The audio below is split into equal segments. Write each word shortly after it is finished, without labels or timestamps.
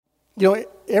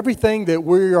Everything that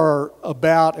we are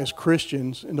about as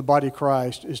Christians in the body of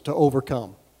Christ is to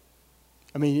overcome.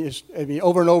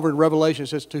 Over and over in Revelation it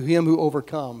says, to him who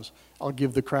overcomes, I'll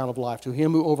give the crown of life. To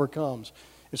him who overcomes.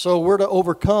 And so we're to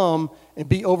overcome and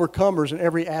be overcomers in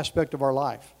every aspect of our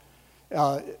life.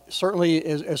 Certainly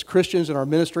as Christians in our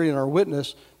ministry and our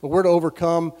witness, but we're to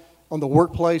overcome on the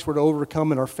workplace, we're to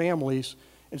overcome in our families.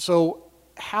 And so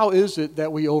how is it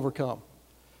that we overcome?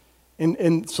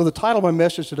 And so the title of my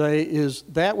message today is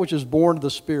That Which Is Born of the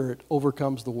Spirit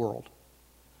Overcomes the World.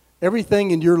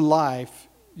 Everything in your life,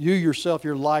 you yourself,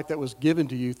 your life that was given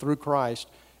to you through Christ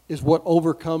is what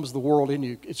overcomes the world in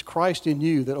you. It's Christ in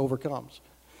you that overcomes.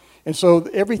 And so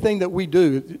everything that we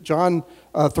do, John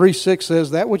 3:6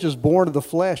 says, that which is born of the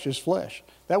flesh is flesh.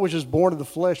 That which is born of the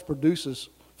flesh produces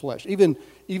flesh.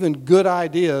 Even good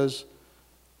ideas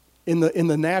in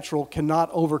the natural cannot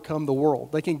overcome the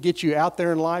world. They can get you out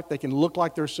there in life. They can look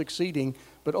like they're succeeding.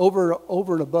 But over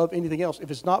and above anything else, if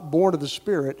it's not born of the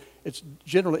Spirit, it's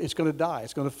going to die.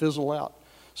 It's going to fizzle out.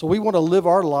 So we want to live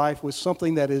our life with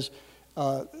something that is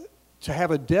to have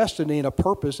a destiny and a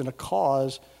purpose and a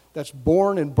cause that's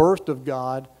born and birthed of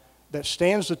God, that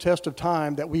stands the test of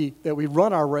time, that we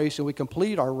run our race and we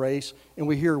complete our race, and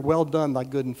we hear, well done, thy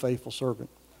good and faithful servant.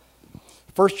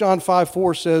 1 John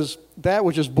 5:4 says, that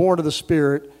which is born of the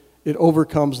Spirit, it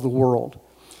overcomes the world.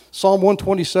 Psalm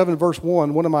 127 verse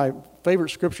 1, one of my favorite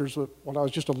scriptures, when I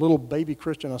was just a little baby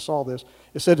Christian, I saw this.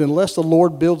 It said, unless the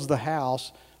Lord builds the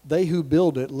house, they who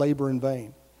build it labor in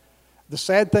vain. The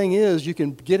sad thing is you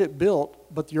can get it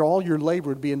built, but all your labor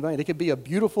would be in vain. It could be a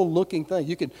beautiful looking thing.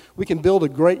 We can build a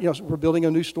great, we're building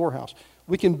a new storehouse.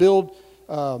 We can build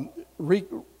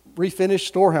refinished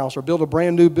storehouse or build a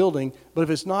brand new building, but if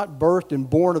it's not birthed and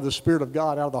born of the Spirit of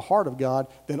God, out of the heart of God,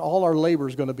 then all our labor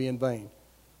is going to be in vain.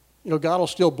 God will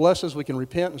still bless us. We can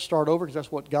repent and start over because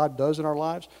that's what God does in our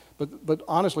lives. But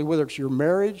honestly, whether it's your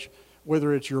marriage,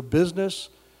 whether it's your business,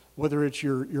 whether it's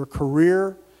your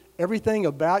career, everything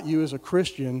about you as a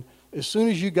Christian, as soon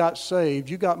as you got saved,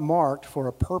 you got marked for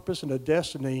a purpose and a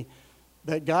destiny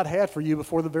that God had for you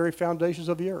before the very foundations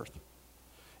of the earth.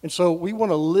 And so we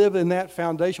want to live in that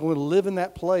foundation. We want to live in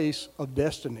that place of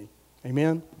destiny.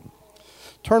 Amen?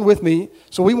 Turn with me.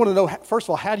 So we want to know, first of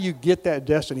all, how do you get that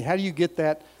destiny? How do you get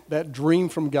that dream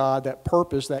from God, that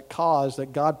purpose, that cause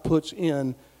that God puts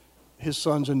in his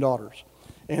sons and daughters?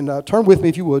 And turn with me,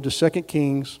 if you would, to 2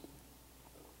 Kings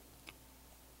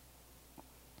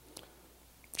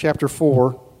chapter 4.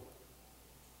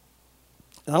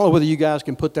 And I don't know whether you guys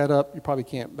can put that up. You probably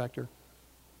can't back there.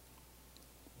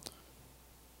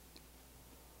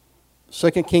 2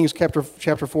 Kings chapter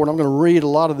 4, and I'm going to read a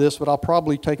lot of this, but I'll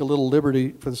probably take a little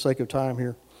liberty for the sake of time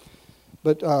here.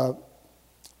 But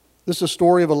this is a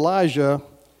story of Elijah,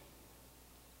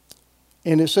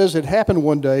 and it says it happened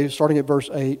one day, starting at verse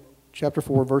 8, chapter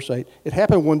 4, verse 8. It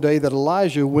happened one day that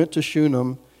Elijah went to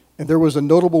Shunem, and there was a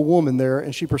notable woman there,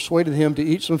 and she persuaded him to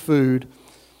eat some food.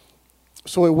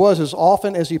 So it was as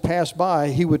often as he passed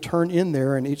by, he would turn in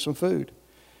there and eat some food.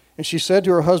 And she said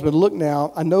to her husband, look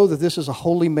now, I know that this is a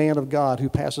holy man of God who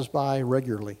passes by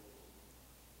regularly.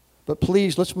 But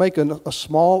please, let's make a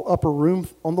small upper room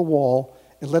on the wall,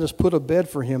 and let us put a bed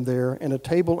for him there, and a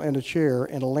table and a chair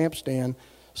and a lampstand,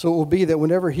 so it will be that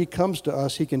whenever he comes to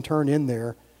us, he can turn in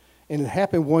there. And it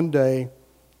happened one day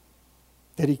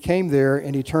that he came there,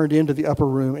 and he turned into the upper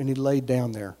room, and he laid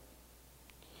down there.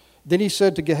 Then he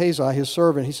said to Gehazi, his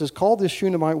servant, he says, call this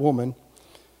Shunammite woman.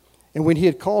 And when he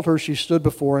had called her, she stood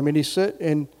before him, and he said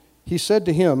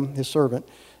to him, his servant,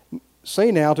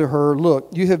 say now to her, look,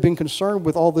 you have been concerned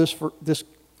with all this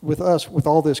with us with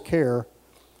all this care.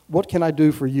 What can I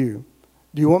do for you?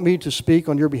 Do you want me to speak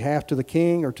on your behalf to the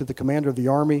king or to the commander of the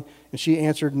army? And she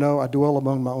answered, no, I dwell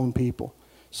among my own people.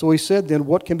 So he said then,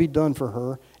 what can be done for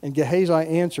her? And Gehazi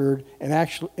answered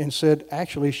and said,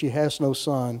 actually, she has no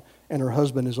son, and her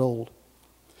husband is old.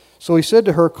 So he said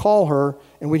to her, call her.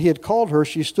 And when he had called her,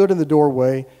 she stood in the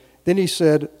doorway. Then he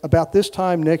said, about this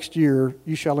time next year,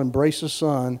 you shall embrace a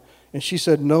son. And she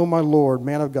said, no, my Lord,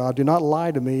 man of God, do not lie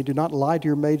to me. Do not lie to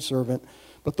your maidservant.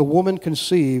 But the woman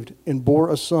conceived and bore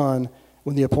a son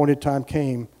when the appointed time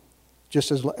came,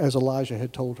 just as Elijah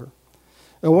had told her.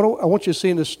 Now, what I want you to see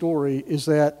in this story is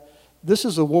that this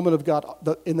is a woman of God.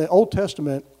 In the Old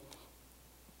Testament,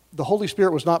 the Holy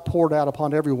Spirit was not poured out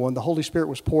upon everyone. The Holy Spirit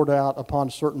was poured out upon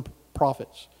certain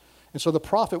prophets. And so the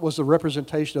prophet was the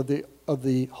representation of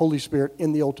the Holy Spirit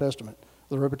in the Old Testament,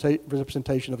 the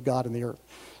representation of God in the earth.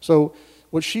 So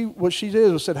what she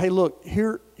did was said, hey, look,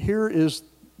 here is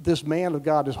this man of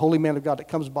God, this holy man of God that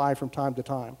comes by from time to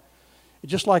time.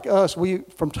 Just like us,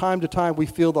 from time to time, we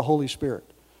feel the Holy Spirit.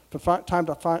 From time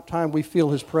to time, we feel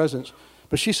his presence.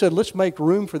 But she said, let's make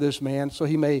room for this man so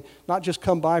he may not just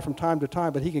come by from time to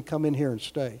time, but he can come in here and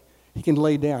stay. He can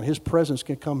lay down. His presence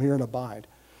can come here and abide.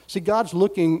 See, God's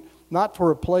looking not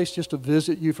for a place just to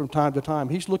visit you from time to time.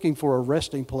 He's looking for a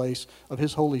resting place of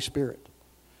his Holy Spirit.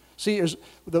 See, as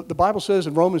the Bible says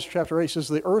in Romans chapter 8, it says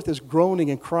the earth is groaning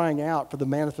and crying out for the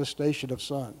manifestation of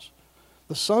sons.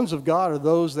 The sons of God are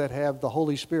those that have the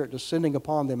Holy Spirit descending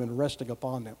upon them and resting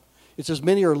upon them. It says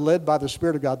many are led by the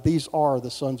Spirit of God. These are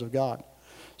the sons of God.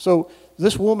 So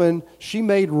this woman, she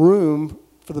made room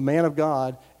for the man of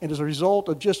God, and as a result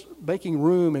of just making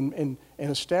room and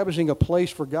establishing a place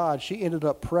for God, she ended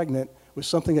up pregnant with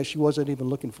something that she wasn't even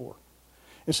looking for.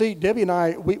 And see, Debbie and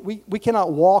I, we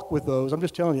cannot walk with those. I'm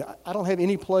just telling you, I don't have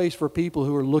any place for people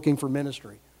who are looking for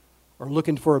ministry or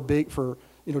looking for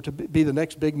to be the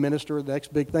next big minister, the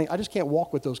next big thing. I just can't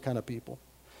walk with those kind of people.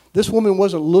 This woman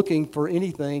wasn't looking for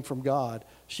anything from God.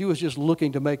 She was just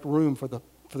looking to make room for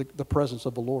the presence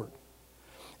of the Lord.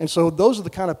 And so those are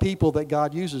the kind of people that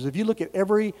God uses. If you look at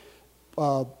every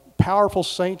powerful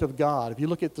saint of God, if you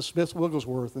look at the Smith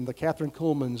Wigglesworth and the Catherine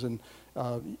Kuhlmans and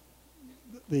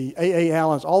the A.A.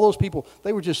 Allens, all those people,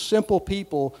 they were just simple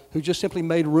people who just simply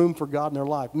made room for God in their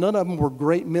life. None of them were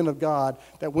great men of God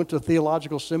that went to a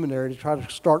theological seminary to try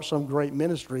to start some great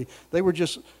ministry. They were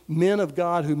just men of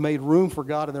God who made room for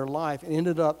God in their life and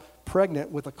ended up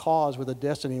pregnant with a cause, with a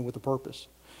destiny, and with a purpose.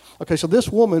 Okay, so this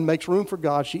woman makes room for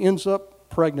God. She ends up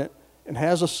pregnant and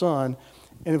has a son.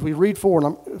 And if we read forward,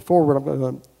 I'm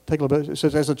going to take a little bit. It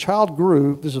says, as the child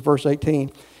grew, this is verse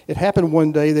 18, it happened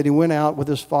one day that he went out with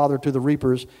his father to the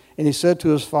reapers, and he said to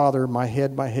his father, my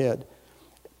head, my head.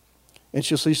 And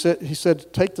he said,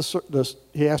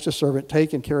 he asked his servant,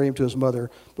 take and carry him to his mother.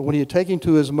 But when he had taken him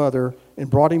to his mother and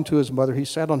brought him to his mother, he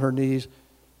sat on her knees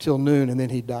till noon, and then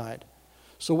he died.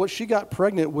 So what she got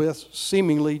pregnant with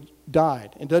seemingly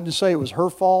died. It doesn't say it was her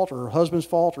fault or her husband's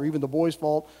fault or even the boy's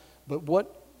fault, but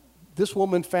what this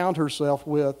woman found herself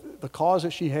with, the cause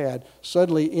that she had,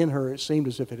 suddenly in her, it seemed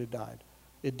as if it had died.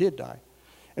 It did die.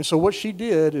 And so what she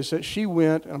did is that she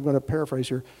went, and I'm going to paraphrase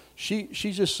here, she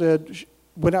just said,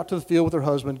 went out to the field with her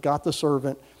husband, got the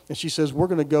servant, and she says, we're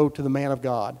going to go to the man of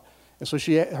God. And so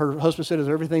her husband said, is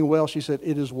everything well? She said,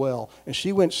 it is well. And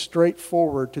she went straight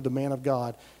forward to the man of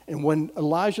God. And when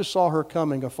Elijah saw her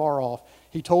coming afar off,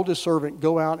 he told his servant,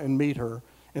 go out and meet her.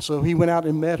 And so he went out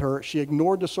and met her. She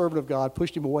ignored the servant of God,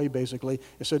 pushed him away basically,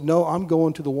 and said, no, I'm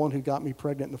going to the one who got me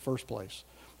pregnant in the first place.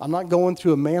 I'm not going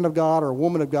to a man of God or a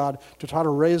woman of God to try to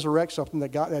resurrect something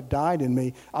that died in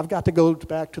me. I've got to go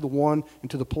back to the one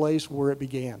and to the place where it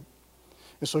began.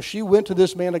 And so she went to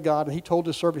this man of God, and he told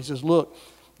his servant, he says, look,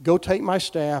 go take my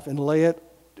staff and lay it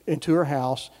into her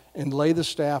house and lay the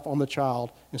staff on the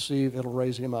child and see if it'll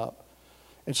raise him up.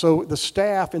 And so the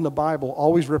staff in the Bible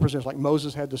always represents, like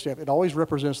Moses had the staff, it always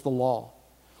represents the law.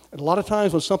 And a lot of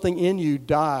times when something in you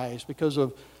dies because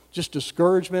of just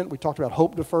discouragement, we talked about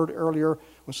hope deferred earlier,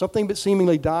 when something that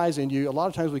seemingly dies in you, a lot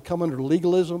of times we come under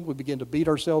legalism, we begin to beat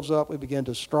ourselves up, we begin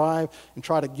to strive and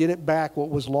try to get it back what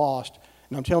was lost.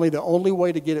 And I'm telling you, the only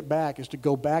way to get it back is to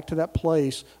go back to that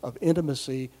place of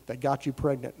intimacy that got you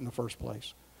pregnant in the first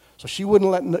place. So she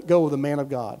wouldn't let go of the man of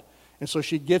God. And so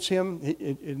she gets him,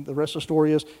 and the rest of the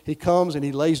story is, he comes and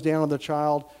he lays down on the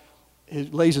child, he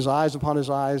lays his eyes upon his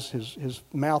eyes, his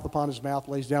mouth upon his mouth,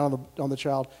 lays down on the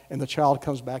child, and the child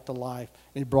comes back to life.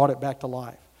 And he brought it back to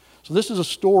life. So this is a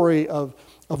story of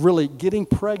really getting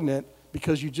pregnant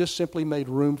because you just simply made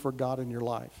room for God in your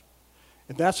life.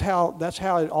 And that's how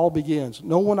it all begins.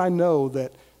 No one I know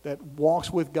that walks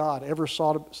with God ever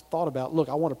thought about, look,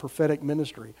 I want a prophetic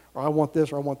ministry, or I want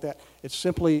this, or I want that. It's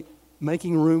simply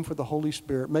making room for the Holy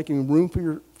Spirit, making room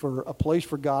for a place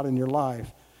for God in your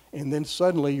life. And then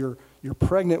suddenly you're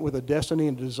pregnant with a destiny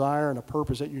and a desire and a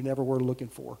purpose that you never were looking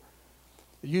for.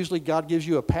 Usually God gives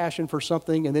you a passion for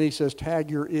something, and then he says, tag,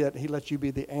 you're it. He lets you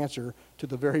be the answer to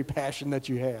the very passion that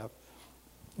you have.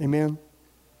 Amen?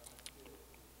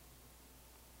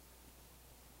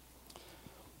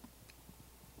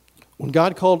 When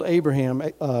God called Abraham,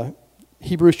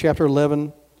 Hebrews chapter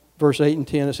 11, verse 8 and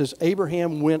 10, it says,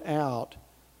 Abraham went out,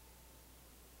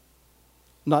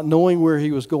 not knowing where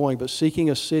he was going, but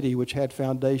seeking a city which had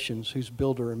foundations, whose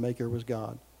builder and maker was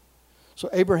God. So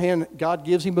Abraham, God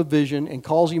gives him a vision and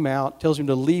calls him out, tells him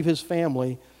to leave his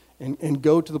family and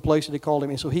go to the place that he called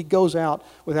him. And so he goes out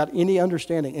without any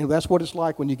understanding. And that's what it's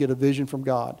like when you get a vision from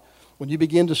God. When you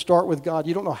begin to start with God,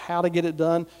 you don't know how to get it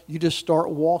done. You just start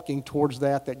walking towards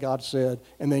that God said,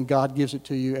 and then God gives it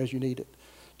to you as you need it.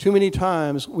 Too many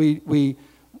times we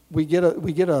get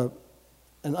an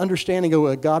understanding of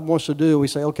what God wants to do. We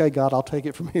say, okay, God, I'll take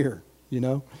it from here, you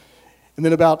know. And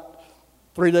then about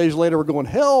 3 days later, we're going,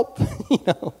 help, you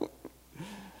know.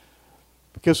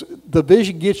 Because the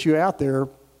vision gets you out there,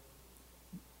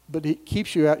 but it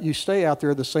keeps you out. You stay out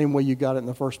there the same way you got it in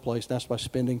the first place. That's by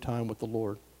spending time with the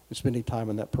Lord and spending time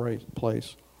in that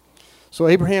place. So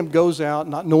Abraham goes out,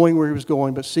 not knowing where he was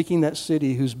going, but seeking that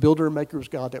city whose builder and maker was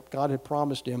God, that God had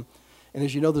promised him. And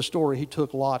as you know the story, he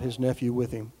took Lot, his nephew,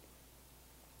 with him.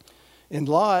 And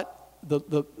Lot,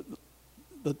 the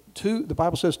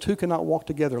Bible says two cannot walk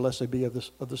together unless they be of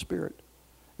the Spirit.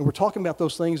 And we're talking about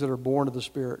those things that are born of the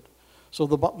Spirit. So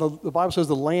the Bible says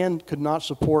the land could not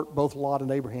support both Lot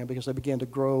and Abraham because they began to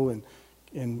grow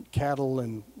in cattle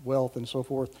and wealth and so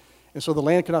forth. And so the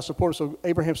land could not support it. So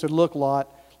Abraham said, look,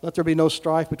 Lot, let there be no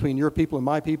strife between your people and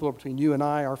my people, or between you and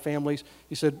I, our families.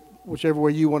 He said, whichever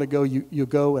way you want to go, you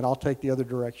go, and I'll take the other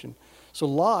direction. So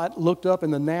Lot looked up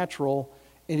in the natural,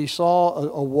 and he saw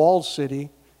a walled city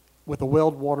with a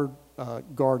well-watered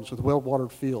gardens, with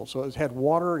well-watered fields. So it had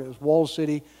water, and it was a walled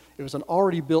city. It was an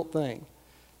already built thing.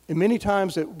 And many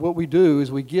times what we do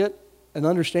is we get an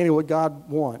understanding of what God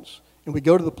wants, and we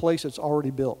go to the place that's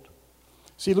already built.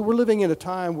 See, we're living in a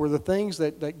time where the things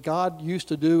that God used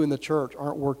to do in the church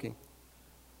aren't working.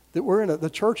 That the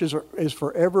church is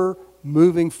forever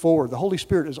moving forward. The Holy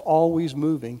Spirit is always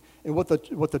moving. And what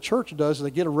the church does is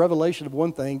they get a revelation of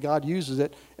one thing, God uses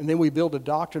it, and then we build a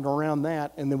doctrine around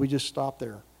that, and then we just stop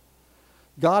there.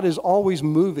 God is always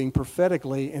moving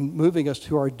prophetically and moving us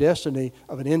to our destiny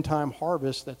of an end-time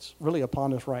harvest that's really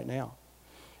upon us right now.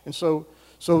 And so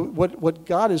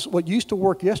what used to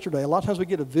work yesterday, a lot of times we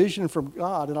get a vision from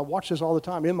God, and I watch this all the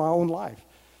time in my own life.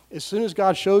 As soon as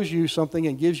God shows you something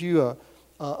and gives you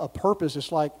a purpose,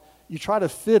 it's like you try to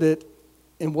fit it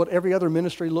in what every other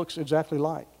ministry looks exactly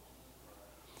like.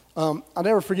 I'll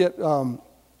never forget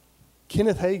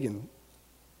Kenneth Hagin.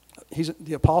 He's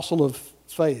the apostle of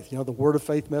faith, the Word of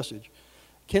Faith message.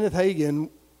 Kenneth Hagin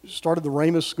started the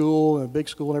Rhema School and a big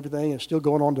school and everything, and it's still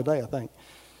going on today, I think.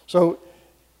 So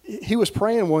he was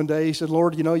praying one day. He said,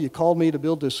 Lord, you called me to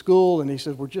build this school. And he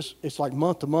said, it's like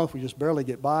month to month. We just barely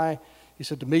get by. He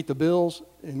said, to meet the bills.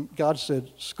 And God said,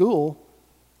 school?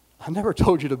 I never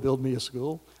told you to build me a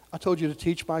school. I told you to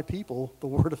teach my people the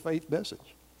Word of Faith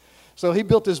message. So he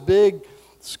built this big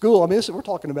school. I mean, we're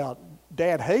talking about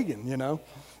Dad Hagin,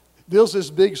 builds this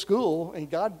big school, and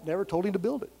God never told him to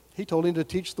build it. He told him to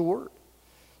teach the Word.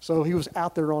 So he was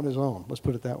out there on his own. Let's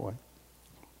put it that way.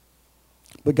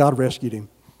 But God rescued him.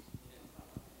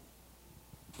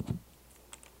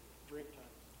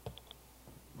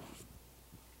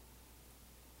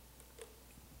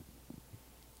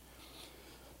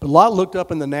 But Lot looked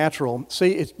up in the natural.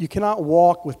 See, you cannot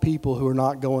walk with people who are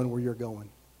not going where you're going.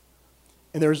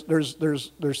 And there's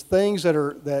things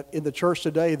that in the church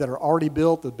today that are already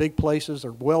built, the big places,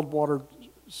 they're well-watered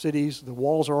cities, the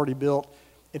walls are already built.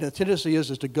 And the tendency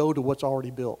is to go to what's already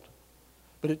built.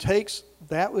 But it takes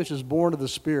that which is born of the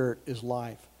Spirit is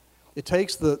life. It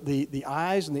takes the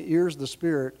eyes and the ears of the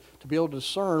Spirit to be able to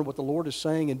discern what the Lord is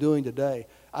saying and doing today.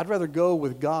 I'd rather go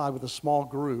with God with a small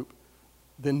group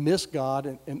than miss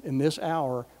God in this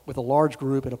hour with a large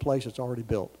group in a place that's already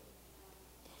built.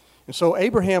 And so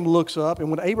Abraham looks up, and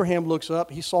when Abraham looks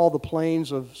up, he saw the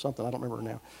plains of something, I don't remember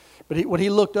now. But when he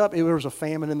looked up, there was a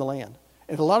famine in the land.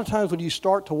 And a lot of times when you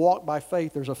start to walk by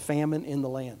faith, there's a famine in the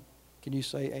land. Can you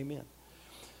say amen?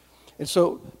 And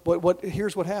so,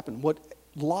 here's what happened. What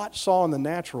Lot saw in the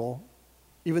natural,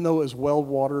 even though it was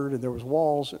well-watered and there was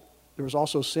walls, there was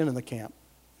also sin in the camp.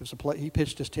 He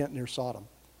pitched his tent near Sodom.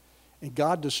 And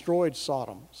God destroyed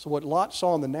Sodom. So what Lot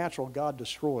saw in the natural, God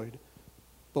destroyed.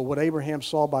 But what Abraham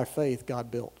saw by faith,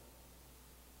 God built.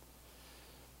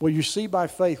 What you see by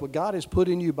faith, what God has put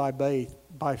in you by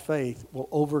faith will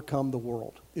overcome the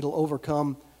world. It'll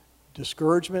overcome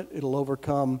discouragement. It'll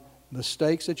overcome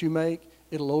mistakes that you make.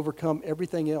 It'll overcome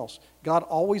everything else. God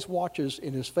always watches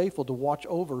and is faithful to watch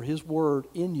over His Word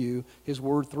in you, His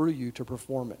Word through you to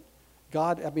perform it.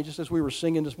 God, just as we were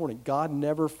singing this morning, God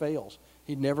never fails.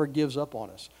 He never gives up on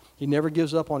us. He never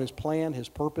gives up on His plan, His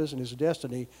purpose, and His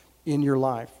destiny in your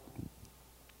life.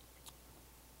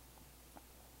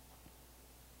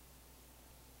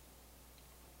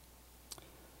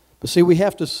 But see, we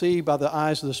have to see by the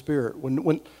eyes of the Spirit.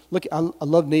 Look, I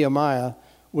love Nehemiah.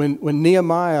 When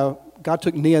Nehemiah, God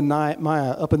took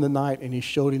Nehemiah up in the night and He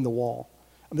showed him the wall.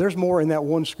 There's more in that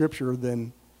one scripture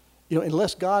than,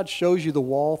 unless God shows you the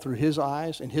wall through His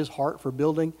eyes and His heart for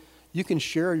building, you can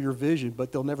share your vision,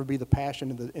 but there'll never be the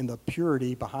passion and the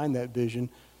purity behind that vision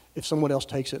if someone else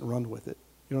takes it and runs with it.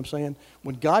 You know what I'm saying?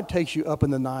 When God takes you up in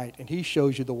the night and He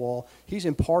shows you the wall, He's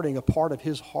imparting a part of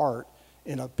His heart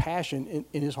and a passion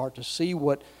in His heart to see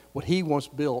what He wants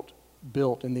built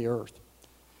in the earth.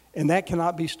 And that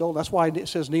cannot be stolen. That's why it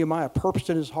says Nehemiah purposed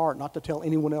in his heart not to tell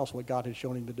anyone else what God had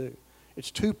shown him to do.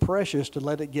 It's too precious to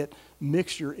let it get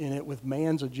mixture in it with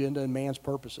man's agenda and man's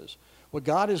purposes. What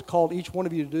God has called each one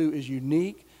of you to do is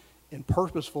unique and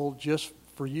purposeful just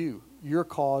for you, your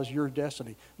cause, your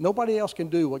destiny. Nobody else can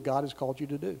do what God has called you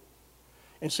to do.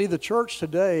 And see, the church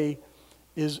today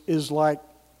is like,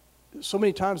 so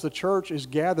many times the church is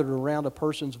gathered around a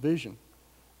person's vision.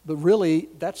 But really,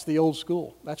 that's the old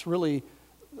school. That's really,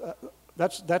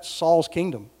 that's Saul's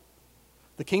kingdom.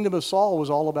 The kingdom of Saul was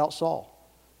all about Saul.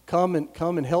 Come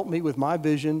and help me with my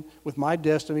vision, with my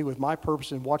destiny, with my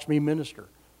purpose, and watch me minister.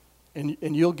 And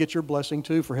you'll get your blessing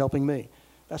too for helping me.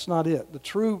 That's not it. The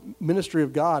true ministry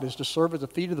of God is to serve at the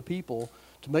feet of the people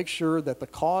to make sure that the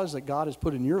cause that God has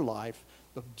put in your life,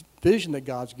 the vision that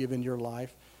God's given your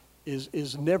life,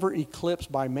 is never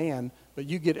eclipsed by man, but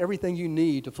you get everything you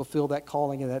need to fulfill that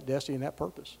calling and that destiny and that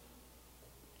purpose.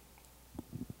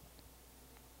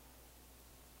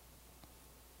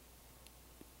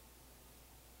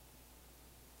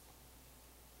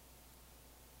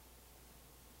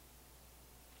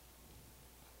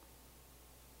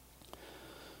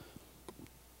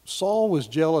 Saul was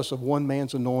jealous of one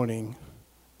man's anointing,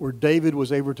 where David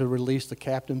was able to release the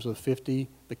captains of 50,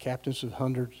 the captains of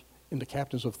hundreds, and the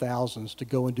captains of thousands to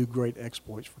go and do great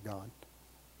exploits for God.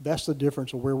 That's the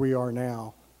difference of where we are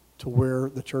now to where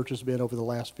the church has been over the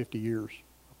last 50 years,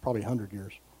 probably 100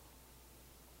 years.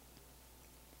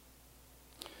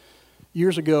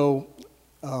 Years ago,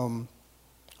 I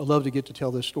love to get to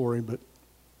tell this story, but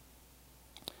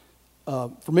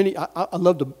for many, I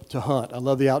love to hunt. I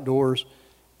love the outdoors.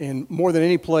 And more than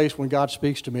any place, when God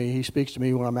speaks to me, he speaks to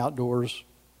me when I'm outdoors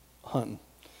hunting.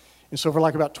 And so for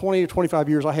like about 20 or 25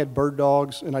 years, I had bird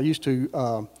dogs, and I used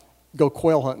to go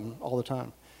quail hunting all the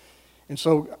time. And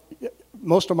so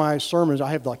most of my sermons, I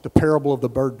have like the parable of the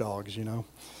bird dogs, you know.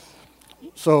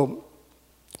 So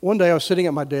one day I was sitting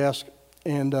at my desk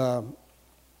and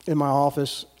in my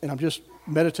office, and I'm just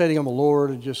meditating on the Lord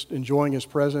and just enjoying his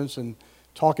presence and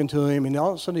talking to him. And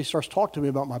all of a sudden he starts talking to me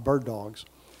about my bird dogs.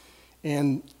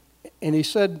 And he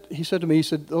said to me,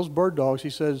 those bird dogs, he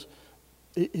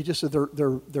just said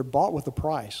they're bought with a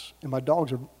price. And my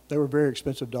dogs they were very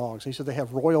expensive dogs. He said they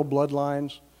have royal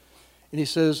bloodlines. And he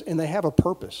says, and they have a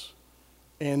purpose.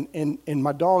 And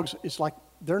my dogs, it's like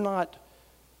they're not,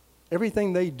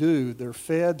 everything they do, they're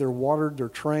fed, they're watered, they're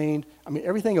trained. I mean,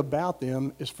 everything about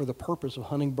them is for the purpose of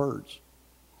hunting birds.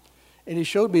 And he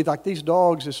showed me, like, these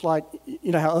dogs, it's like,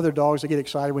 you know how other dogs, they get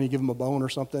excited when you give them a bone or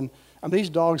something. I mean, these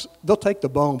dogs, they'll take the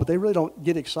bone, but they really don't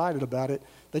get excited about it.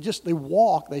 They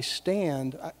walk, they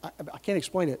stand. I can't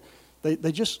explain it.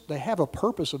 They have a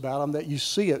purpose about them that you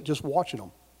see it just watching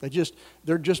them.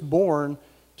 They're just born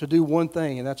to do one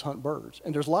thing, and that's hunt birds.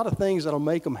 And there's a lot of things that'll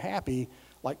make them happy,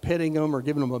 like petting them or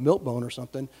giving them a milk bone or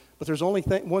something. But there's only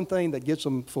one thing that gets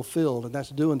them fulfilled, and that's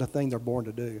doing the thing they're born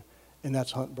to do, and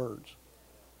that's hunt birds.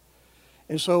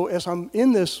 And so as I'm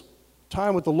in this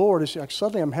time with the Lord, it's like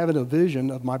suddenly I'm having a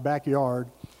vision of my backyard,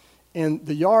 and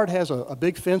the yard has a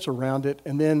big fence around it,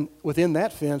 and then within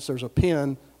that fence there's a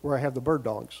pen where I have the bird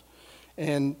dogs.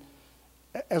 And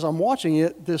as I'm watching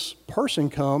it, this person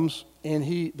comes, and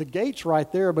the gate's right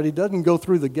there, but he doesn't go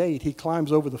through the gate. He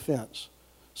climbs over the fence.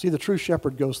 See, the true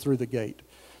shepherd goes through the gate.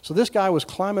 So this guy was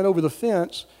climbing over the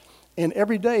fence, and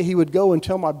every day he would go and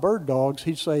tell my bird dogs,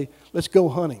 he'd say, let's go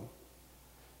hunting.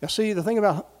 Now, see, the thing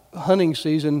about hunting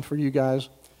season for you guys,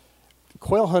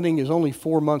 quail hunting is only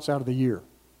 4 months out of the year,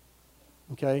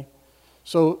 okay?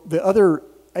 So the other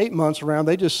 8 months around,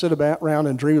 they just sit around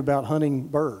and dream about hunting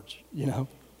birds, you know?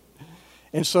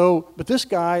 And so, but this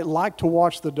guy liked to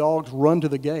watch the dogs run to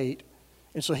the gate,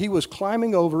 and so he was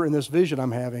climbing over in this vision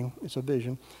I'm having, it's a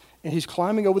vision, and he's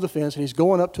climbing over the fence, and he's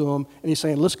going up to him, and he's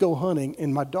saying, let's go hunting,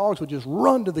 and my dogs would just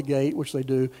run to the gate, which they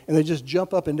do, and they just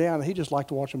jump up and down, and he just liked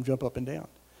to watch them jump up and down.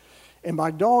 And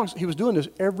my dogs, he was doing this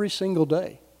every single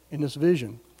day in this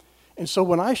vision. And so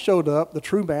when I showed up, the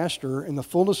true master, in the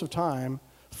fullness of time,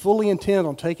 fully intent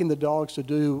on taking the dogs to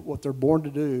do what they're born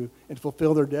to do and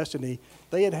fulfill their destiny,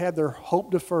 they had had their hope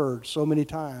deferred so many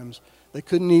times, they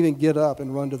couldn't even get up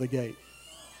and run to the gate.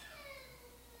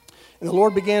 And the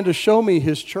Lord began to show me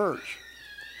his church.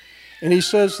 And he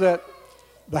says that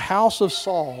the house of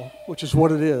Saul, which is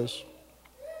what it is,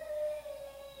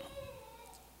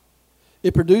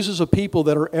 it produces a people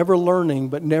that are ever learning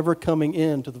but never coming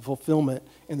into the fulfillment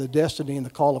and the destiny and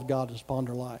the call of God upon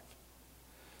their life.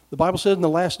 The Bible says in the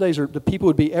last days the people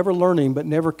would be ever learning but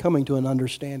never coming to an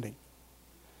understanding.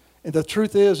 And the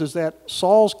truth is that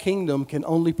Saul's kingdom can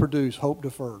only produce hope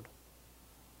deferred.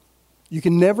 You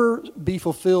can never be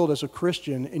fulfilled as a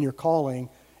Christian in your calling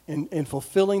and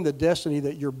fulfilling the destiny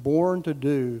that you're born to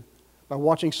do by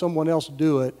watching someone else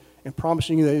do it and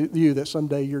promising you that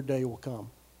someday your day will come.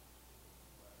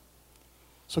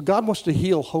 So God wants to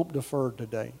heal hope deferred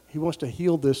today. He wants to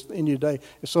heal this in you today.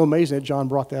 It's so amazing that John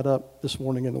brought that up this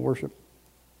morning in the worship.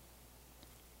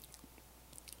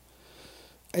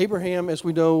 Abraham, as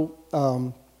we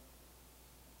know,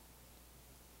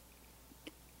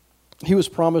 he was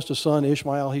promised a son,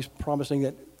 Ishmael. He's promising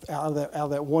that out of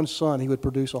that one son, he would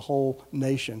produce a whole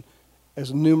nation,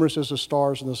 as numerous as the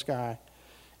stars in the sky.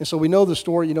 And so we know the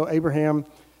story. You know, Abraham,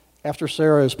 after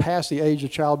Sarah is past the age of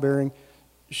childbearing,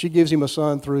 she gives him a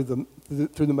son through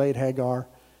the maid Hagar,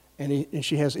 and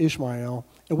she has Ishmael.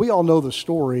 And we all know the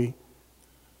story.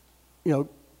 You know,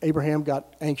 Abraham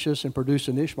got anxious and produced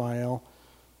an Ishmael.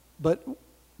 But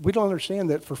we don't understand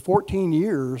that for 14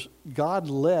 years, God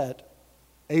let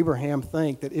Abraham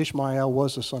think that Ishmael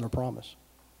was the son of promise.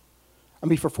 I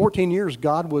mean, for 14 years,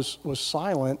 God was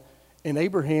silent, and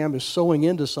Abraham is sowing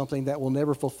into something that will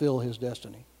never fulfill his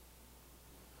destiny.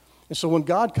 And so when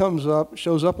God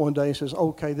shows up one day and says,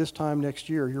 okay, this time next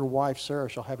year, your wife, Sarah,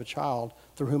 shall have a child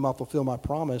through whom I'll fulfill my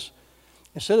promise,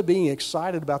 instead of being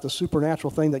excited about the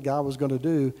supernatural thing that God was going to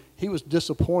do, he was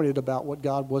disappointed about what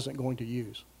God wasn't going to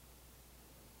use.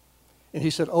 And he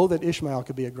said, oh, that Ishmael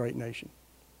could be a great nation.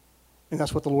 And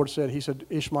that's what the Lord said. He said,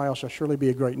 Ishmael shall surely be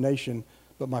a great nation,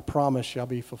 but my promise shall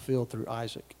be fulfilled through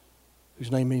Isaac,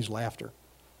 whose name means laughter.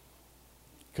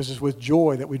 Because it's with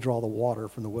joy that we draw the water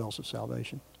from the wells of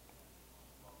salvation.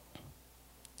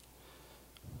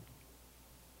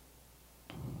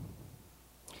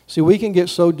 See, we can get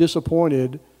so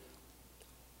disappointed.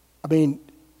 I mean,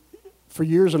 for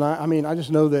years, and I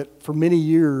just know that for many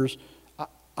years,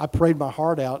 I prayed my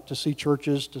heart out to see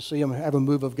churches, to see them have a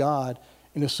move of God.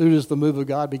 And as soon as the move of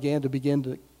God began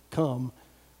to come,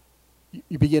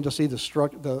 you begin to see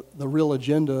the real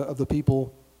agenda of the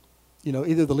people. You know,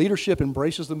 either the leadership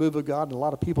embraces the move of God and a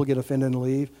lot of people get offended and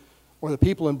leave, or the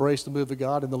people embrace the move of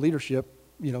God and the leadership,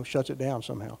 shuts it down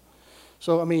somehow.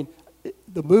 So, I mean,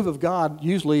 the move of God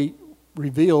usually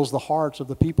reveals the hearts of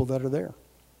the people that are there.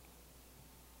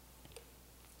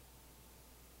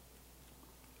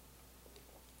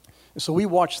 And so we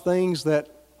watch things that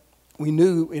we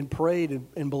knew and prayed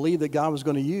and believed that God was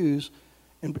going to use,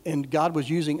 and God was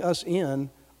using us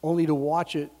only to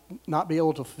watch it not be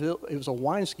able to fulfill. It was a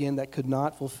wineskin that could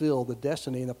not fulfill the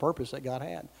destiny and the purpose that God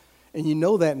had. And you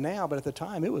know that now, but at the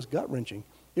time it was gut-wrenching.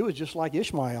 It was just like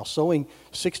Ishmael, sowing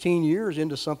 16 years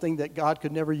into something that God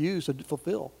could never use to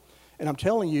fulfill. And I'm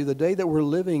telling you, the day that we're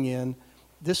living in,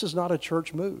 this is not a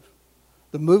church move.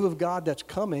 The move of God that's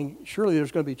coming, surely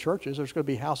there's going to be churches, there's going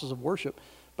to be houses of worship.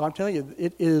 But I'm telling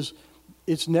you,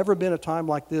 it's never been a time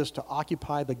like this to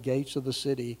occupy the gates of the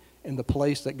city and the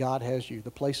place that God has you,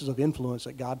 the places of influence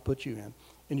that God put you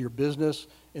in your business,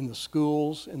 in the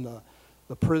schools, in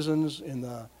the prisons, in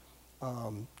the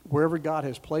wherever God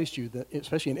has placed you,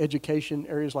 especially in education,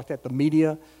 areas like that, the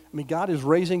media. I mean, God is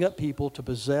raising up people to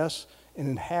possess and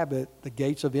inhabit the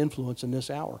gates of influence in this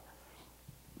hour.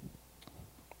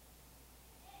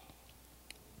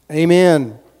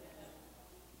 Amen.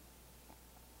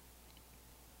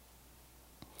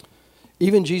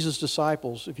 Even Jesus'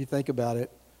 disciples, if you think about it,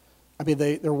 I mean,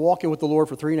 they're walking with the Lord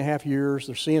for 3.5 years.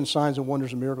 They're seeing signs and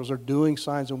wonders and miracles. They're doing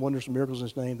signs and wonders and miracles in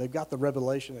His name. They've got the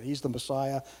revelation that He's the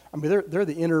Messiah. I mean, they're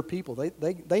the inner people.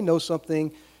 They know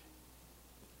something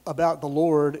about the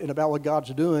Lord and about what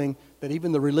God's doing that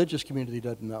even the religious community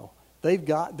doesn't know.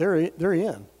 They're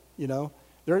in.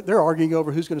 They're arguing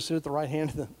over who's going to sit at the right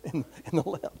hand and the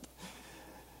left.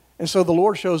 And so the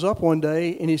Lord shows up one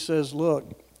day and He says,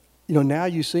 look, now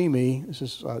you see me. This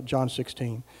is John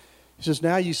 16. He says,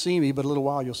 now you see me, but a little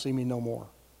while you'll see me no more.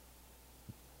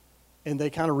 And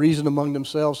they kind of reason among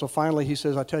themselves. So finally He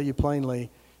says, I tell you plainly,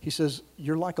 He says,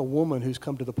 you're like a woman who's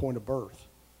come to the point of birth.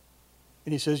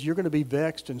 And He says, you're going to be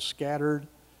vexed and scattered,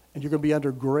 and you're going to be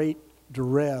under great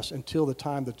duress until the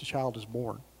time that the child is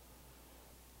born.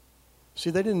 See,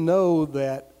 they didn't know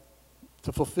that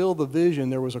to fulfill the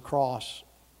vision, there was a cross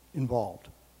involved.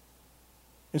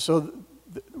 And so,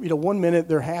 one minute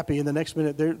they're happy, and the next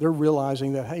minute they're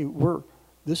realizing that, hey,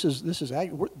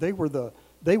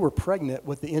 they were pregnant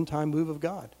with the end time move of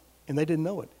God, and they didn't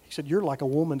know it. He said, you're like a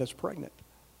woman that's pregnant.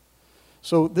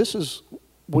 So this is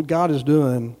what God is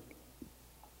doing.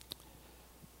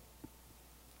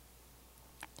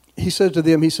 He said to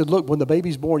them, He said, look, when the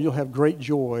baby's born, you'll have great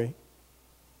joy,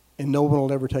 and no one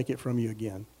will ever take it from you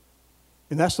again.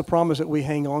 And that's the promise that we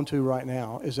hang on to right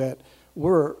now, is that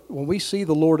when we see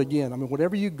the Lord again, I mean,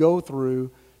 whatever you go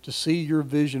through to see your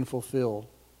vision fulfilled,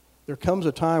 there comes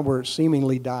a time where it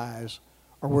seemingly dies,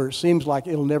 or where it seems like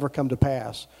it'll never come to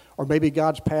pass. Or maybe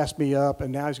God's passed me up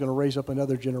and now he's going to raise up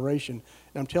another generation.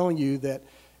 And I'm telling you that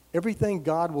everything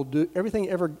God will do,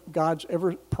 God's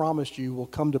ever promised you will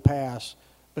come to pass,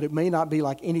 but it may not be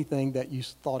like anything that you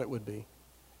thought it would be.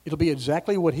 It'll be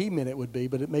exactly what he meant it would be,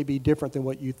 but it may be different than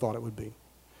what you thought it would be.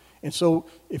 And so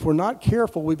if we're not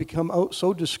careful, we become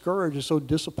so discouraged and so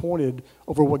disappointed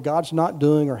over what God's not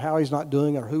doing or how he's not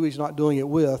doing or who he's not doing it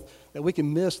with, that we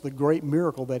can miss the great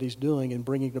miracle that he's doing in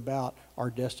bringing about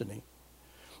our destiny.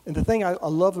 And the thing I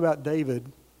love about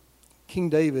David, King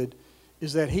David,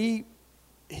 is that he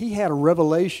had a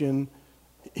revelation.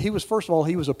 First of all,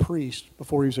 he was a priest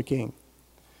before he was a king.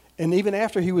 And even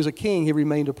after he was a king, he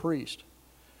remained a priest.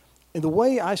 And the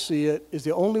way I see it is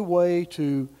the only way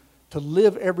to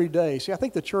live every day. See, I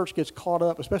think the church gets caught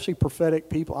up, especially prophetic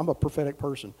people. I'm a prophetic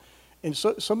person. And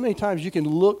so many times you can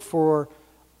look for,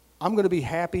 I'm going to be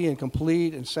happy and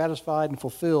complete and satisfied and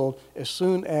fulfilled as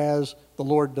soon as the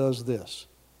Lord does this.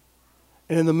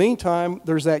 And in the meantime,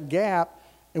 there's that gap,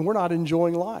 and we're not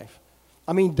enjoying life.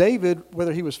 I mean, David,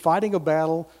 whether he was fighting a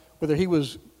battle, whether he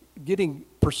was getting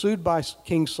pursued by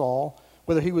King Saul,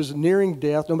 whether he was nearing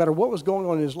death, no matter what was going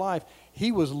on in his life,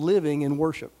 he was living in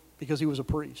worship because he was a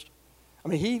priest. I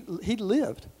mean, he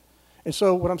lived. And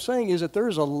so what I'm saying is that there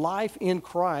is a life in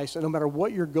Christ, and no matter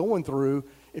what you're going through,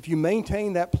 if you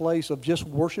maintain that place of just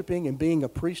worshiping and being a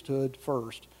priesthood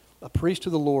first, a priest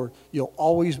to the Lord, you'll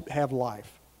always have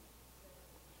life.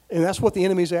 And that's what the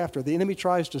enemy's after. The enemy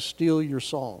tries to steal your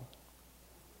song.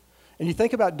 And you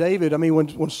think about David, I mean,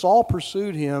 when Saul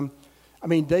pursued him, I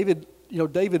mean, David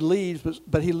leaves,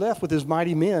 but he left with his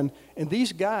mighty men. And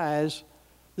these guys,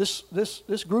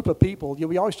 this group of people,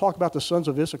 we always talk about the sons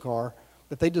of Issachar,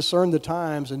 that they discerned the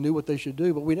times and knew what they should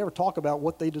do, but we never talk about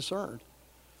what they discerned.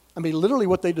 I mean, literally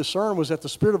what they discerned was that the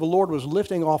Spirit of the Lord was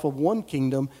lifting off of one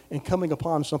kingdom and coming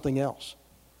upon something else.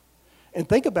 And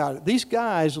think about it. These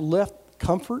guys left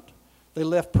comfort. They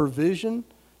left provision.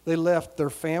 They left their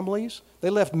families. They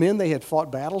left men they had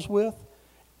fought battles with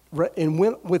and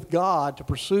went with God to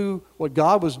pursue what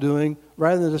God was doing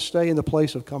rather than to stay in the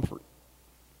place of comfort.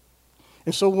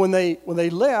 And so when they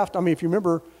left, I mean, if you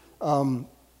remember,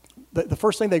 the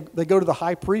first thing they go to the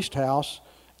high priest's house.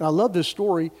 And I love this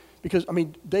story because, I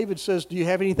mean, David says, do you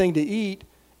have anything to eat?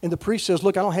 And the priest says,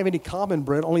 look, I don't have any common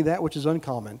bread, only that which is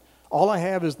uncommon. All I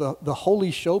have is the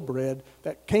holy showbread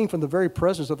that came from the very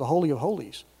presence of the Holy of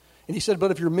Holies. And he said,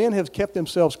 but if your men have kept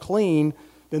themselves clean,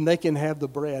 then they can have the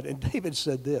bread. And David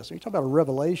said this. You talk about a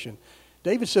revelation.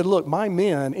 David said, look, my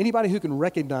men, anybody who can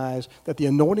recognize that the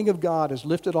anointing of God has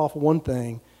lifted off one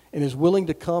thing and is willing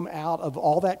to come out of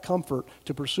all that comfort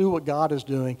to pursue what God is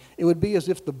doing, it would be as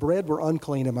if the bread were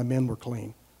unclean and my men were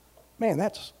clean. Man,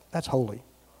 that's holy.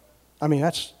 I mean,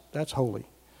 that's holy.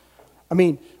 I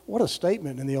mean, what a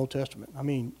statement in the Old Testament. I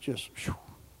mean,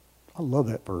 I love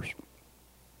that verse.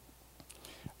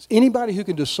 Anybody who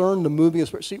can discern the moving of the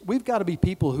Spirit. See, we've got to be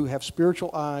people who have spiritual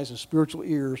eyes and spiritual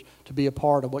ears to be a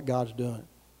part of what God's doing.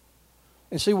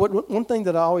 And see, one thing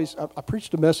that I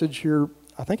preached a message here,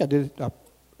 I think I did it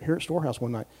here at Storehouse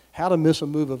one night, how to miss a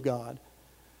move of God.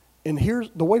 And here's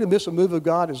the way to miss a move of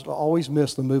God is to always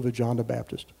miss the move of John the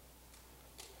Baptist.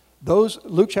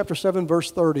 Luke chapter 7,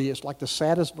 verse 30, is like the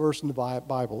saddest verse in the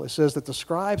Bible. It says that the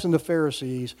scribes and the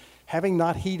Pharisees, having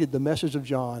not heeded the message of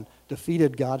John,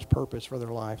 defeated God's purpose for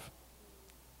their life.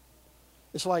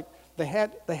 It's like they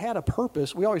had a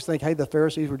purpose. We always think, hey, the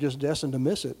Pharisees were just destined to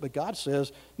miss it. But God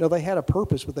says, no, they had a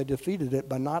purpose, but they defeated it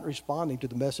by not responding to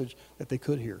the message that they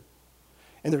could hear.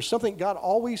 And there's something God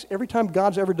always, every time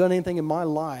God's ever done anything in my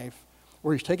life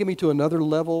where he's taken me to another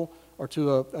level or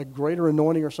to a greater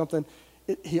anointing or something,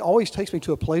 he always takes me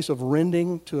to a place of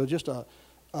rending, to just a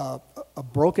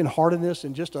brokenheartedness,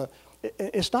 and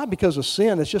it's not because of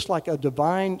sin. It's just like a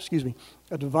divine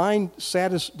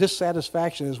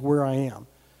dissatisfaction is where I am.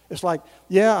 It's like,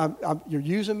 yeah, you're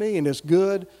using me and it's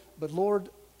good, but Lord,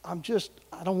 I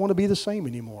don't want to be the same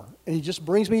anymore. And he just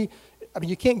brings me, I mean,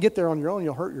 you can't get there on your own,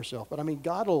 you'll hurt yourself. But I mean,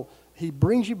 he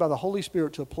brings you by the Holy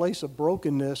Spirit to a place of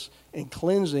brokenness and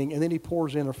cleansing, and then he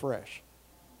pours in afresh.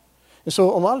 And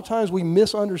so a lot of times we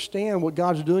misunderstand what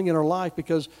God's doing in our life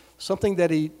because something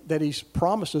that he's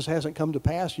promised us hasn't come to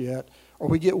pass yet, or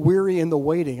we get weary in the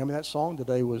waiting. I mean, that song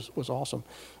today was awesome.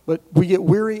 But we get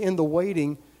weary in the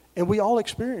waiting, and we all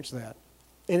experience that.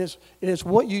 And it's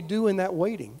what you do in that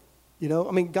waiting. You know,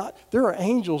 I mean, God, there are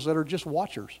angels that are just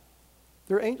watchers.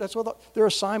 That's what their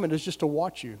assignment is, just to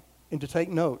watch you and to take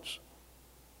notes.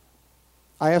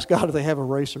 I asked God if they have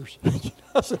erasers.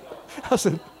 I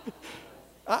said,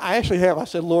 I actually have. I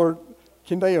said, Lord,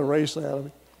 can they erase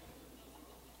that?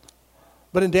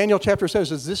 But in Daniel chapter 7, it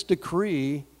says, this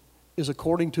decree is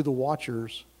according to the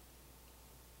watchers.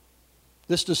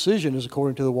 This decision is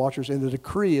according to the watchers, and the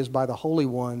decree is by the holy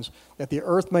ones, that the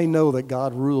earth may know that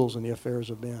God rules in the affairs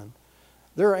of men.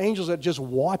 There are angels that just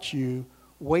watch you,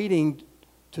 waiting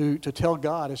to tell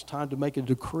God it's time to make a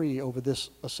decree over this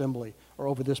assembly or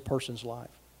over this person's life.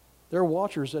 There are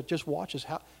watchers that just watch us.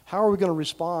 How are we going to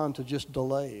respond to just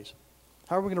delays?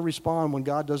 How are we going to respond when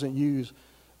God doesn't use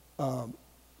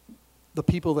the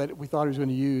people that we thought he was going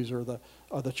to use, or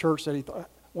the church that he thought?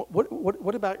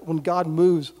 What about when God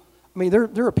moves? I mean,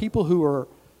 there are people who are,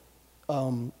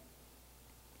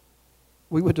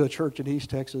 we went to a church in East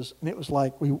Texas, and it was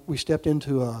like we stepped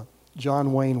into a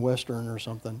John Wayne Western or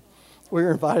something. We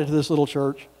were invited to this little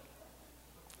church.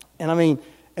 And I mean,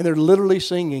 and they're literally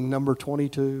singing number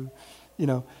 22,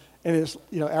 and it's,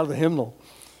 out of the hymnal.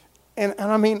 And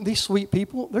I mean, these sweet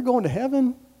people, they're going to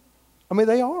heaven. I mean,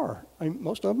 they are. I mean,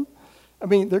 most of them. I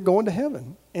mean, they're going to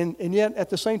heaven. And yet, at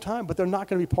the same time, but they're not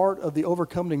going to be part of the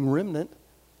overcoming remnant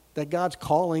that God's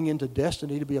calling into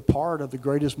destiny to be a part of the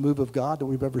greatest move of God that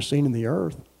we've ever seen in the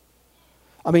earth.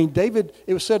 I mean, it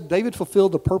was said David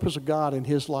fulfilled the purpose of God in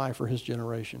his life or his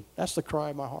generation. That's the cry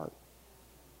of my heart.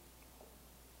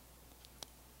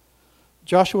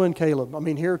 Joshua and Caleb. I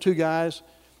mean, here are two guys.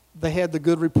 They had the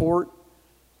good report.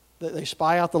 They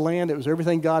spy out the land. It was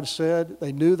everything God said.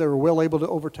 They knew they were well able to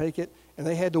overtake it. And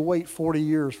they had to wait 40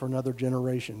 years for another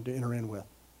generation to enter in with.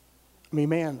 I mean,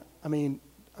 man,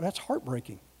 that's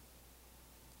heartbreaking.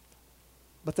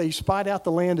 But they spied out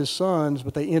the land as sons,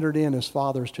 but they entered in as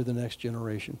fathers to the next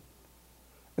generation.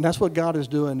 And that's what God is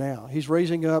doing now. He's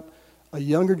raising up a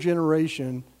younger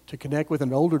generation to connect with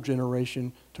an older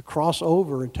generation to cross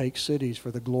over and take cities for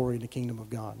the glory and the kingdom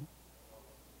of God.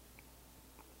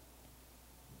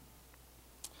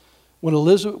 When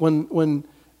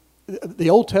the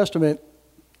Old Testament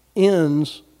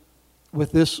ends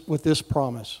with this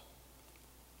promise,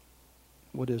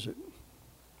 what is it?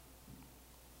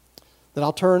 That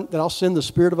I'll send the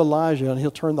spirit of Elijah, and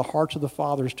he'll turn the hearts of the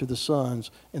fathers to the sons,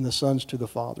 and the sons to the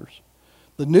fathers.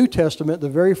 The New Testament, the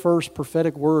very first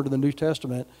prophetic word in the New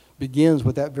Testament, begins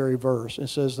with that very verse. It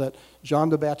says that John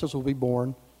the Baptist will be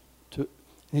born, and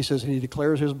he says, and he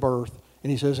declares his birth, and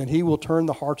he says, and he will turn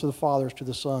the hearts of the fathers to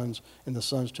the sons, and the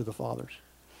sons to the fathers.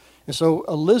 And so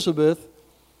Elizabeth,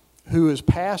 who is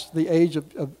past the age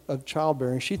of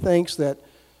childbearing, she thinks that,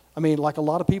 like a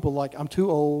lot of people, like, I'm too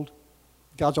old.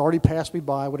 God's already passed me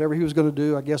by. Whatever he was going to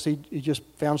do, I guess he just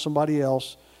found somebody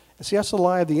else. And see, that's the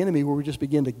lie of the enemy, where we just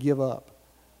begin to give up.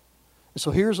 And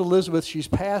so here's Elizabeth. She's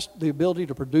past the ability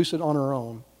to produce it on her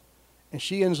own. And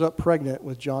she ends up pregnant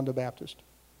with John the Baptist.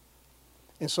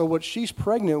 And so what she's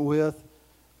pregnant with,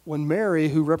 when Mary,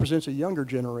 who represents a younger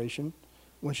generation,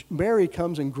 when Mary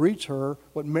comes and greets her,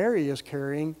 what Mary is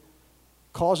carrying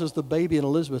causes the baby in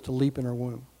Elizabeth to leap in her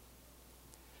womb.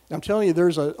 I'm telling you,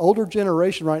 there's an older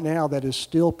generation right now that is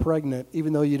still pregnant,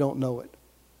 even though you don't know it.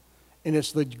 And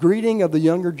it's the greeting of the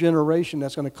younger generation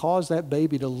that's going to cause that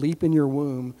baby to leap in your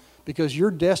womb, because your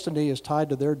destiny is tied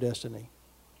to their destiny.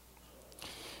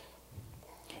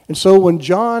 And so when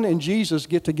John and Jesus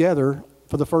get together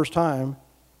for the first time,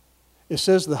 it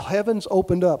says the heavens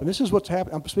opened up. And this is what's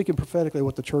happening. I'm speaking prophetically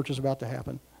what the church is about to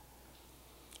happen.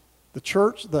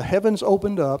 The heavens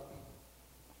opened up.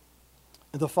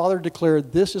 And the Father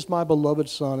declared, "This is my beloved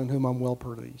Son in whom I'm well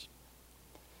pleased."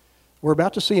 We're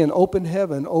about to see an open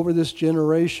heaven over this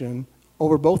generation,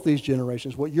 over both these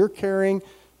generations. What you're carrying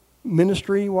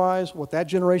ministry-wise, what that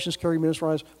generation's carrying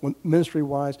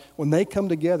ministry-wise, when they come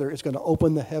together, it's going to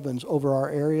open the heavens over our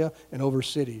area and over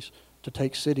cities, to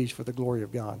take cities for the glory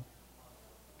of God.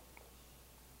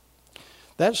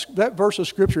 That verse of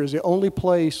Scripture is the only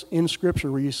place in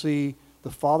Scripture where you see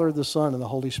the Father, the Son, and the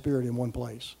Holy Spirit in one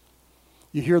place.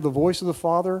 You hear the voice of the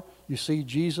Father, you see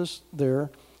Jesus there,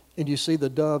 and you see the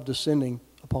dove descending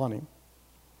upon him.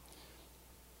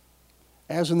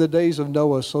 As in the days of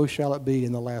Noah, so shall it be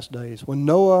in the last days. When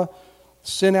Noah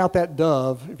sent out that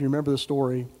dove, if you remember the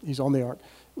story, he's on the ark.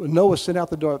 When Noah sent out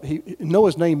the dove,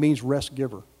 Noah's name means rest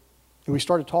giver. And we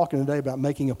started talking today about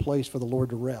making a place for the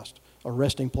Lord to rest, a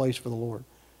resting place for the Lord.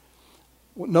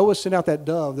 When Noah sent out that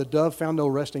dove, the dove found no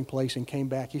resting place and came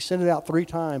back. He sent it out 3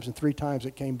 times, and 3 times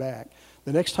it came back.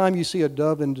 The next time you see a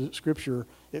dove in Scripture,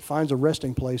 it finds a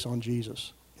resting place on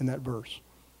Jesus in that verse.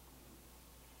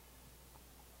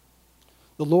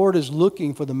 The Lord is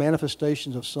looking for the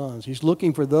manifestations of sons. He's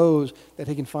looking for those that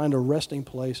he can find a resting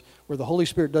place where the Holy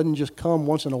Spirit doesn't just come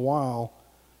once in a while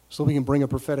so we can bring a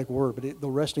prophetic word, but the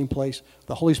resting place,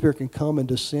 the Holy Spirit can come and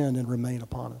descend and remain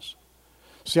upon us.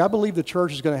 See, I believe the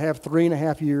church is going to have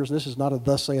 3.5 years. This is not a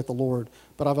thus saith the Lord,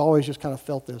 but I've always just kind of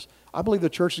felt this. I believe the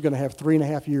church is going to have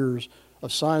 3.5 years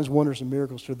of signs, wonders, and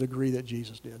miracles to the degree that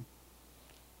Jesus did.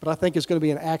 But I think it's going to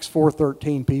be an Acts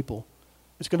 4:13 people.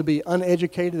 It's going to be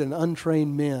uneducated and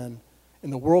untrained men,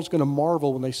 and the world's going to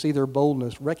marvel when they see their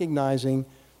boldness, recognizing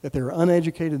that they're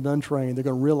uneducated and untrained. They're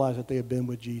going to realize that they have been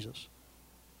with Jesus.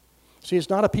 See, it's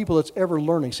not a people that's ever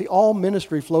learning. See, all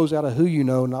ministry flows out of who you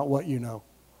know, not what you know.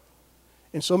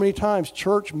 And so many times,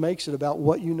 church makes it about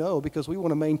what you know because we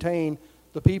want to maintain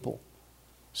the people.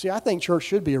 See, I think church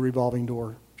should be a revolving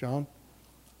door, John.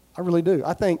 I really do.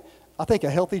 I think a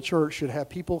healthy church should have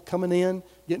people coming in,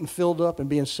 getting filled up, and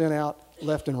being sent out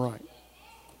left and right.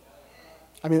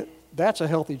 I mean, that's a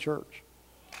healthy church.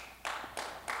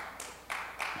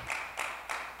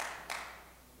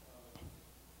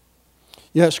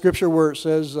 Yeah, scripture where it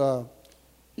says,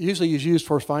 usually is used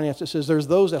for finance, it says there's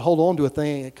those that hold on to a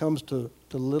thing, it comes to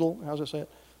little, how does it say it?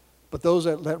 But those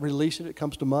that release it, it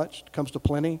comes to much, it comes to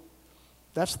plenty.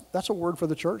 That's a word for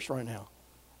the church right now.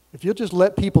 If you'll just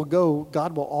let people go,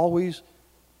 God will always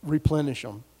replenish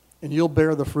them, and you'll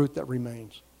bear the fruit that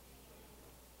remains.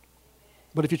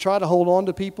 But if you try to hold on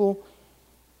to people,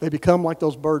 they become like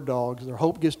those bird dogs. Their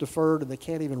hope gets deferred, and they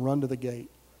can't even run to the gate.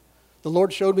 The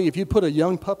Lord showed me if you put a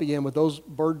young puppy in with those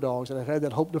bird dogs that had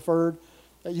that hope deferred,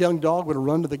 that young dog would have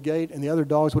run to the gate, and the other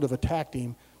dogs would have attacked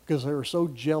him because they were so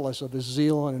jealous of his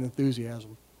zeal and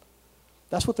enthusiasm.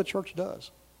 That's what the church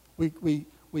does. We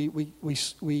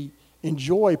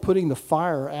enjoy putting the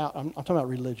fire out. I'm talking about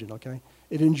religion, okay?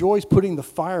 It enjoys putting the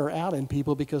fire out in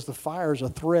people because the fire is a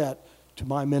threat to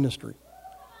my ministry.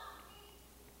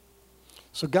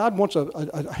 So God wants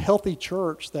a healthy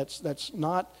church that's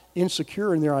not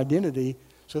insecure in their identity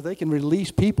so they can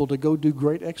release people to go do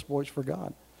great exploits for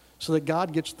God so that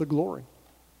God gets the glory.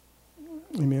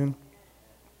 Amen.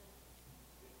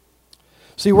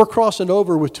 See, we're crossing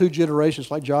over with two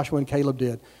generations like Joshua and Caleb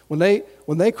did. When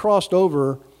they crossed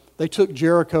over, they took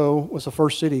Jericho, was the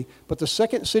first city. But the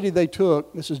second city they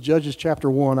took, this is Judges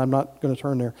chapter 1. I'm not going to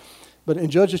turn there. But in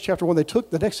Judges chapter 1,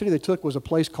 the next city they took was a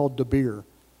place called Debir.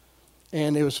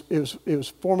 And it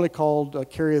was formerly called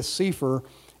Kiriath Sefer,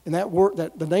 and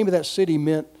the name of that city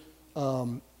meant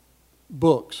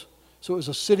books. So it was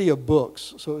a city of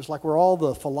books. So it was like where all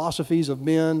the philosophies of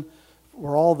men,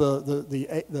 where all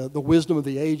the wisdom of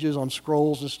the ages on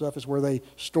scrolls and stuff is where they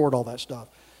stored all that stuff.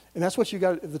 And that's what you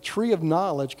got. The tree of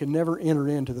knowledge can never enter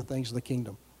into the things of the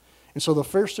kingdom. And so the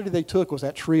first city they took was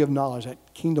that tree of knowledge, that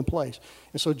kingdom place.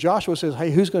 And so Joshua says,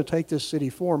 hey, who's going to take this city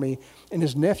for me? And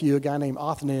his nephew, a guy named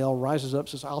Othniel, rises up and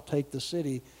says, I'll take the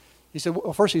city. He said,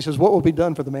 well, first he says, what will be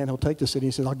done for the man who'll take the city?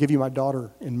 He says, I'll give you my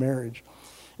daughter in marriage.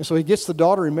 And so he gets the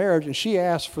daughter in marriage, and she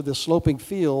asks for the sloping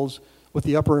fields with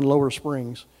the upper and lower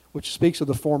springs, which speaks of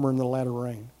the former and the latter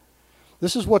rain.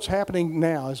 This is what's happening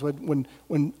now, is when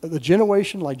the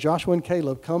generation like Joshua and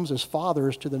Caleb comes as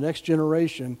fathers to the next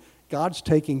generation, God's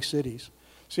taking cities.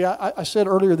 See, I said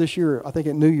earlier this year, I think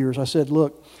at New Year's, I said,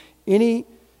 look, any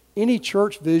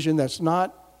church vision that's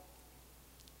not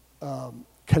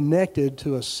connected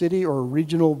to a city or a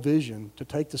regional vision to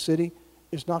take the city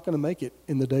is not going to make it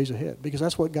in the days ahead, because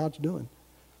that's what God's doing.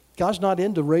 God's not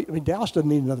into, Dallas doesn't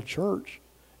need another church.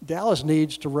 Dallas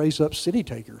needs to raise up city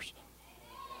takers.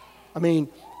 I mean,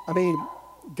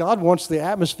 God wants the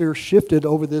atmosphere shifted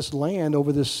over this land,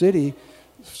 over this city,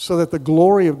 so that the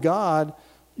glory of God,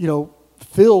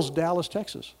 fills Dallas,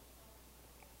 Texas.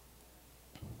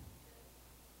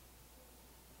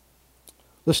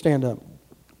 Let's stand up.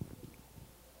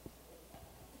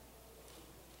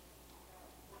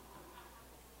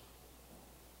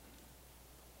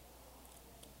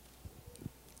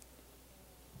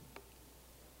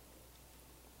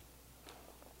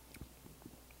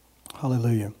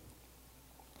 Hallelujah.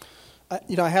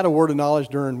 I had a word of knowledge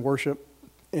during worship,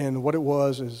 and what it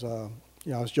was is, I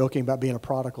was joking about being a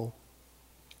prodigal.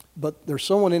 But there's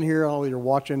someone in here, I don't know if you're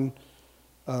watching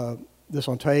this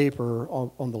on tape or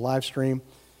on the live stream,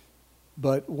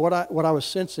 but what I was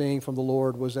sensing from the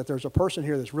Lord was that there's a person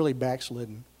here that's really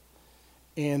backslidden.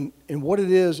 And what it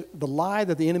is, the lie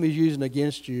that the enemy is using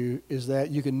against you is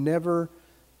that you can never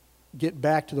get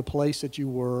back to the place that you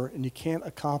were, and you can't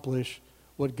accomplish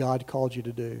what God called you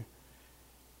to do.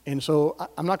 And so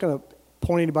I'm not going to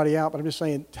point anybody out, but I'm just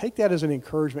saying, take that as an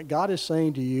encouragement. God is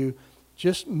saying to you,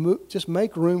 just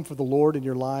make room for the Lord in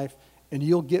your life, and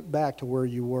you'll get back to where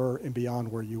you were and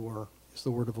beyond where you were. It's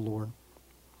the word of the Lord.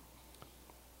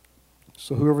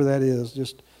 So whoever that is,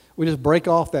 we just break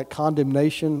off that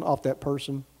condemnation off that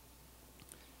person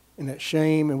and that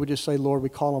shame, and we just say, Lord, we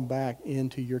call them back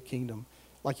into your kingdom.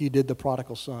 Like you did the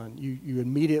prodigal son. You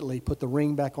immediately put the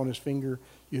ring back on his finger.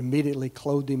 You immediately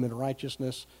clothed him in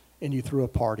righteousness, and you threw a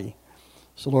party.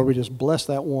 So, Lord, we just bless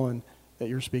that one that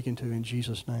you're speaking to in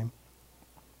Jesus' name.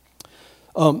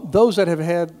 Those that have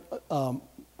had,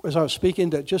 as I was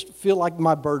speaking, that just feel like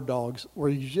my bird dogs, where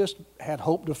you just had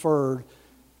hope deferred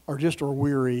or just are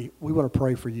weary, we want to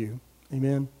pray for you.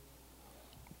 Amen.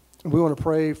 And we want to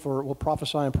pray for, we'll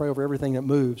prophesy and pray over everything that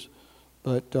moves.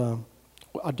 But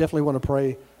I definitely want to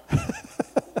pray.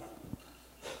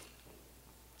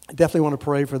 I definitely want to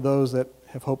pray for those that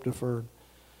have hope deferred.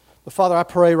 But Father, I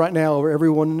pray right now over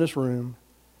everyone in this room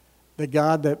that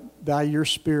God, that by your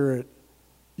Spirit,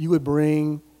 you would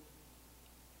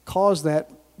cause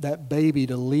that baby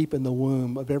to leap in the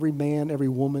womb of every man, every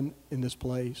woman in this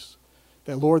place.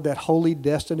 That, Lord, that holy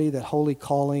destiny, that holy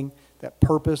calling, that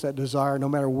purpose, that desire, no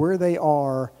matter where they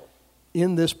are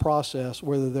in this process,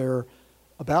 whether they're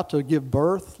about to give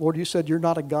birth. Lord, you said you're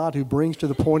not a God who brings to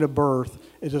the point of birth.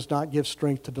 It does not give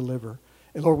strength to deliver.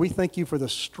 And Lord, we thank you for the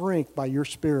strength by your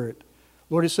Spirit.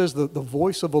 Lord, it says the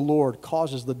voice of the Lord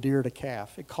causes the deer to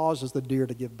calf. It causes the deer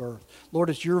to give birth. Lord,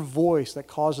 it's your voice that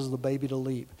causes the baby to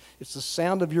leap. It's the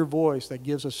sound of your voice that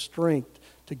gives us strength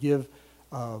to give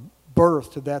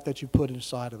birth to that you put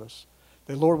inside of us.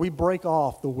 That, Lord, we break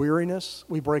off the weariness.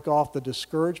 We break off the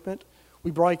discouragement.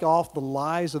 We break off the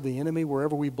lies of the enemy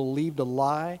wherever we believed a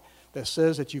lie that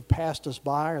says that you've passed us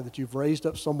by or that you've raised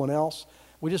up someone else.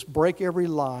 We just break every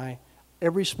lie,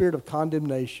 every spirit of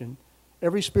condemnation,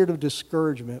 every spirit of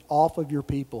discouragement off of your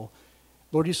people.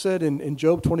 Lord, you said in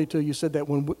Job 22, you said that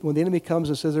when the enemy comes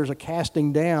and says there's a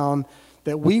casting down,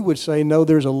 that we would say, no,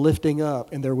 there's a lifting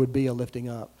up, and there would be a lifting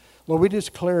up. Lord, we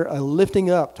declare a lifting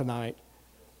up tonight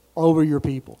over your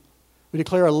people. We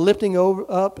declare a lifting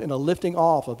up and a lifting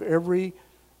off of every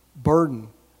burden,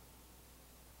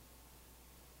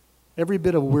 every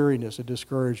bit of weariness and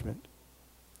discouragement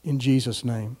in Jesus'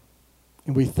 name.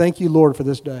 And we thank you, Lord, for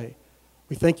this day.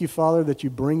 We thank you, Father, that you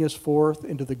bring us forth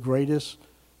into the greatest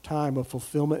time of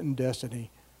fulfillment and destiny.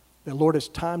 That, Lord, it's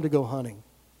time to go hunting.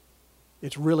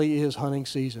 It really is hunting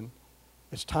season.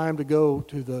 It's time to go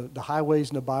to the highways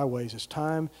and the byways. It's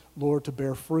time, Lord, to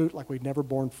bear fruit like we've never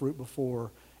borne fruit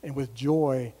before. And with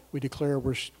joy, we declare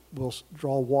we'll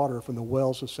draw water from the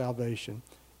wells of salvation.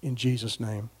 In Jesus'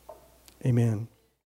 name, amen.